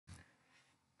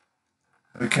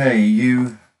Okay,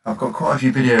 I've got quite a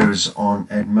few videos on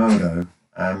Edmodo.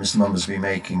 Mr. Mumber's been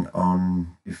making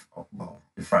on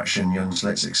diffraction, young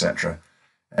slits, etc.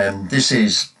 This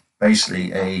is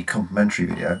basically a complimentary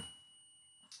video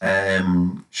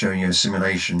showing you a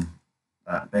simulation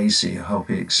that basically help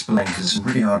you explain, because there's some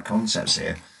really hard concepts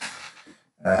here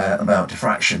about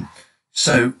diffraction.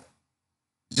 So,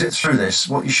 zip through this.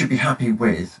 What you should be happy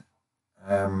with,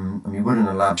 we're in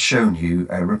a lab shown you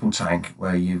a ripple tank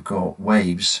where you've got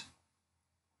waves.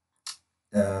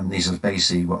 These are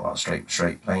basically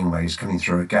straight plane waves coming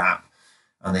through a gap,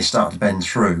 and they start to bend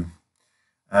through.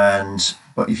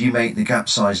 But if you make the gap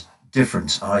size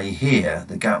different, i.e. here,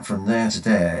 the gap from there to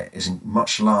there is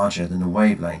much larger than the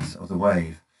wavelength of the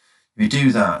wave. If you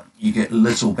do that, you get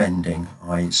little bending,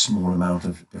 i.e. small amount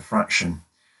of diffraction.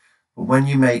 But when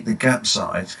you make the gap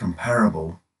size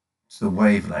comparable to the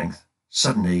wavelength,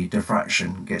 suddenly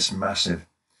diffraction gets massive.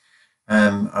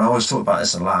 And I always talk about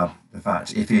this in the lab. In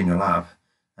fact, if you're in your lab,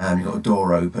 you've got a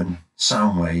door open,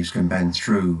 sound waves can bend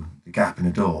through the gap in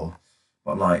the door,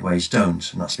 but light waves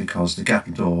don't, and that's because the gap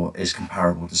in the door is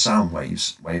comparable to sound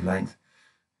waves wavelength,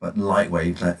 but the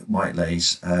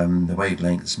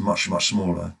wavelength is much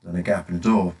smaller than a gap in the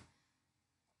door.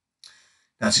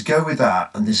 Now, to go with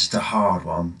that, and this is the hard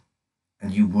one,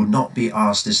 and you will not be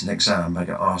asked this in an exam, I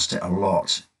get asked it a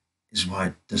lot, is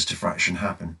why does diffraction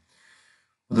happen?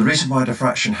 Well, the reason why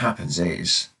diffraction happens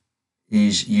is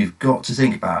you've got to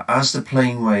think about, as the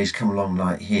plane waves come along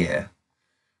like here,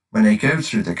 when they go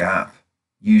through the gap,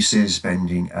 uses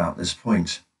bending out this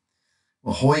point.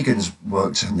 Well, Huygens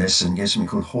worked on this and gave something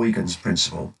called Huygens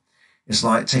principle. It's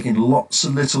like taking lots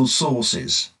of little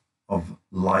sources of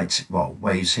light,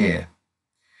 waves here.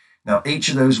 Now, each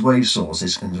of those wave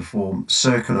sources can form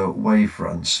circular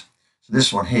wavefronts. So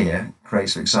this one here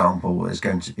creates, for example, is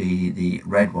going to be the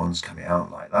red ones coming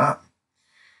out like that.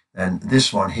 And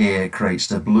this one here creates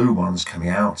the blue ones coming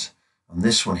out, and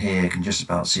this one here can just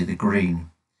about see the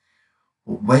green.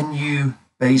 But when you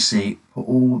basically put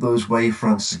all those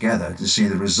wavefronts together to see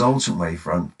the resultant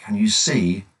wavefront, can you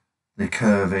see the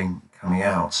curving coming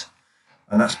out?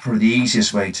 And that's probably the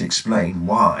easiest way to explain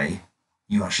why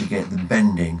you actually get the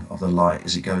bending of the light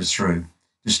as it goes through.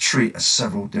 Just treat as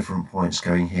several different points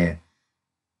going here.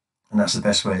 And that's the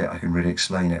best way that I can really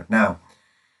explain it. Now,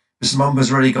 Mr.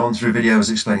 Mumber's already gone through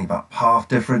videos explaining about path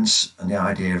difference, and the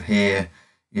idea of here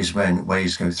is when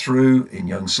waves go through in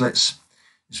young slits,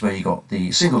 is where you got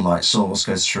the single light source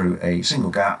goes through a single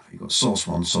gap, you've got source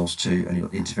 1, source 2, and you've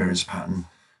got the interference pattern,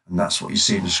 and that's what you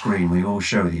see on the screen. We all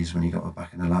show these when you got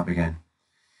back in the lab again.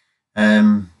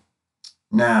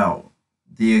 Now,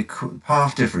 the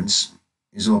path difference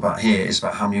is all about here, it's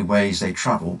about how many ways they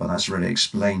travel, but that's really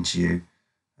explained to you,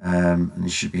 and you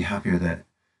should be happy with it.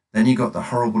 Then you got the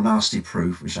horrible, nasty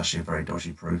proof, which is actually a very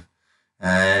dodgy proof,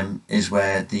 is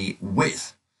where the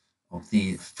width of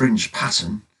the fringe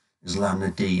pattern is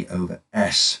lambda d over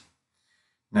s.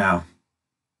 Now,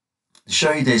 to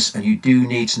show you this, and you do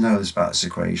need to know this about this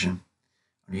equation,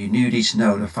 and you do need to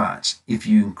know the fact, if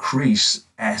you increase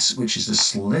s, which is the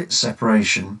slit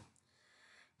separation,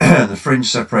 the fringe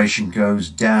separation goes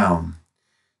down.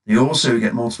 You also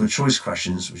get multiple choice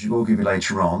questions, which we'll give you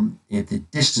later on. If the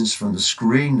distance from the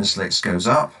screen, the slits goes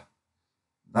up,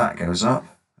 that goes up.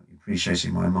 I'm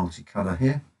appreciating my multicolour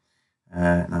here.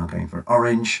 Now I'm going for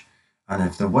orange. And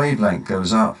if the wavelength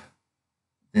goes up,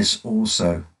 this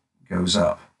also goes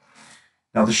up.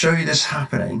 Now, to show you this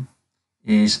happening,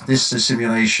 is this the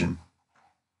simulation,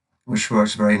 which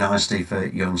works very nicely for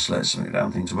young slits. Make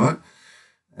that thing to work.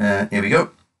 Here we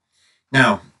go.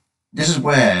 Now, this is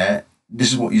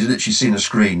what you literally see on the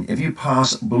screen. If you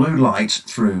pass blue light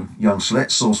through young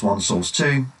slits, source 1, source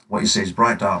 2, what you see is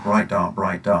bright, dark, bright, dark,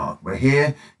 bright, dark. Where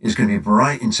here is going to be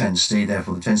bright intensity,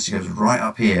 therefore the intensity goes right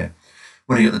up here.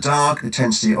 When you get the dark, the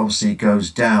intensity obviously goes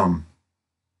down.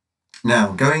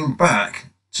 Now, going back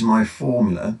to my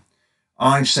formula,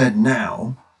 I've said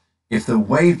now, if the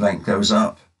wavelength goes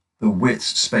up, the width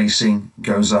spacing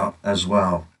goes up as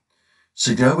well.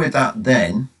 So go with that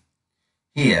then.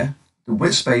 Here, the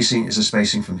width spacing is the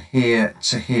spacing from here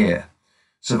to here.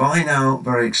 So if I now,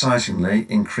 very excitingly,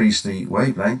 increase the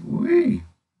wavelength,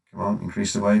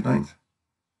 increase the wavelength.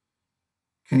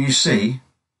 Can you see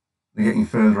they're getting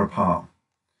further apart?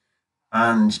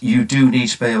 And you do need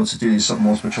to be able to do some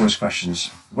multiple choice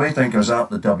questions. The wavelength goes up,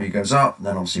 the W goes up, and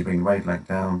then obviously bring the wavelength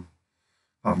down.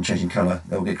 Apart from changing colour,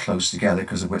 they'll get close together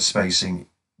because the width spacing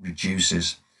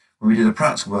reduces. When we do the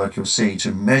practical work, you'll see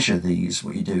to measure these,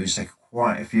 what you do is take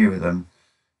quite a few of them,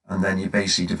 and then you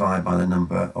basically divide by the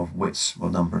number of widths, or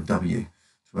number of W, to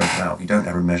work it out. You don't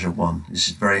ever measure one. This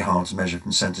is very hard to measure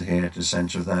from centre here to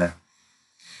centre there.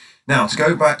 Now, to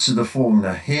go back to the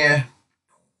formula here,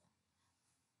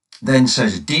 then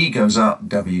says D goes up,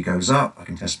 W goes up. I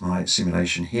can test my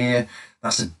simulation here.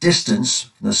 That's the distance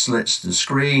from the slits to the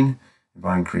screen. If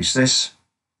I increase this,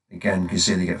 again, you can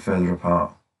see they get further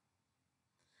apart.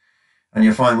 And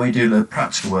you'll find when you do the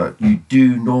practical work, you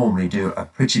do normally do a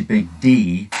pretty big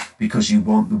D because you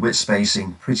want the width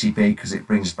spacing pretty big because it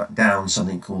brings back down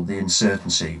something called the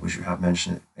uncertainty, which we have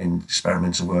mentioned in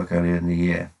experimental work earlier in the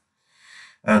year.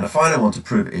 And the final one to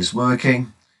prove it is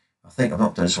working, I think I've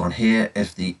not done this one here,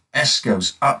 if the S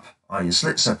goes up, i.e.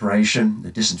 slit separation,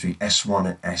 the distance between S1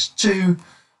 and S2,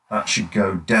 that should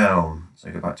go down. So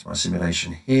I go back to my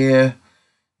simulation here,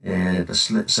 the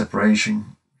slit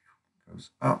separation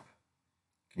goes up.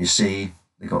 Can you see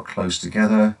they got close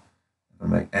together? If I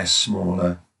make S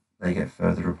smaller, they get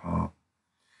further apart.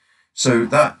 So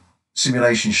that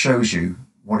simulation shows you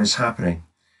what is happening.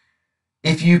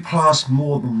 If you pass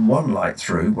more than one light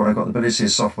through, what I've got the ability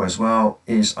of software as well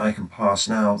is I can pass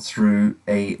now through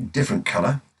a different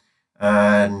color.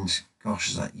 And gosh,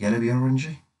 is that yellowy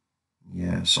orangey?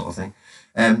 Yeah, sort of thing.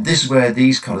 This is where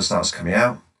these colors starts coming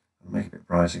out. I'll make it a bit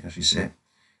brighter so you can actually see it.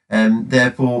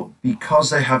 Therefore, because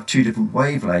they have two different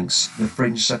wavelengths, the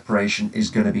fringe separation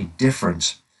is going to be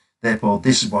different. Therefore,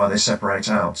 this is why they separate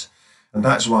out. And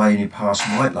that's why when you pass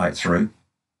white light through,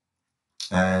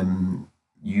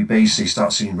 you basically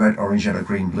start seeing red, orange, yellow,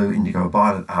 green, blue, indigo,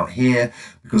 violet out here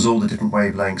because all the different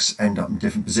wavelengths end up in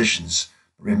different positions.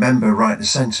 But remember, right at the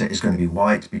center is going to be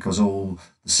white because all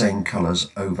the same colors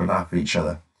overlap each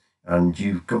other. And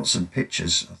you've got some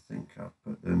pictures, I think I'll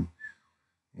put them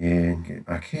in, get it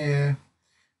back here,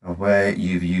 where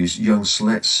you've used Young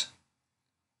slits.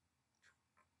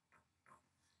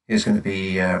 Here's going to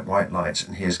be white light,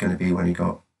 and here's going to be when you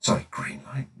got, sorry, green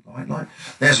light, white light.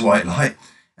 There's white light.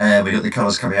 We got the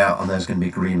colours coming out, and there's going to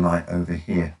be green light over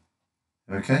here.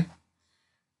 Okay?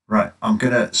 Right, I'm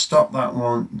going to stop that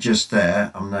one just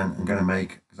there, and then I'm going to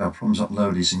make, because our problems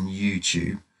upload is in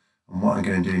YouTube, and what I'm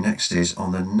going to do next is,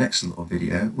 on the next little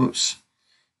video,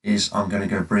 is I'm going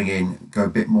to go a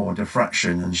bit more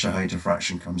diffraction and show how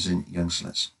diffraction comes in Young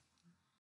slits.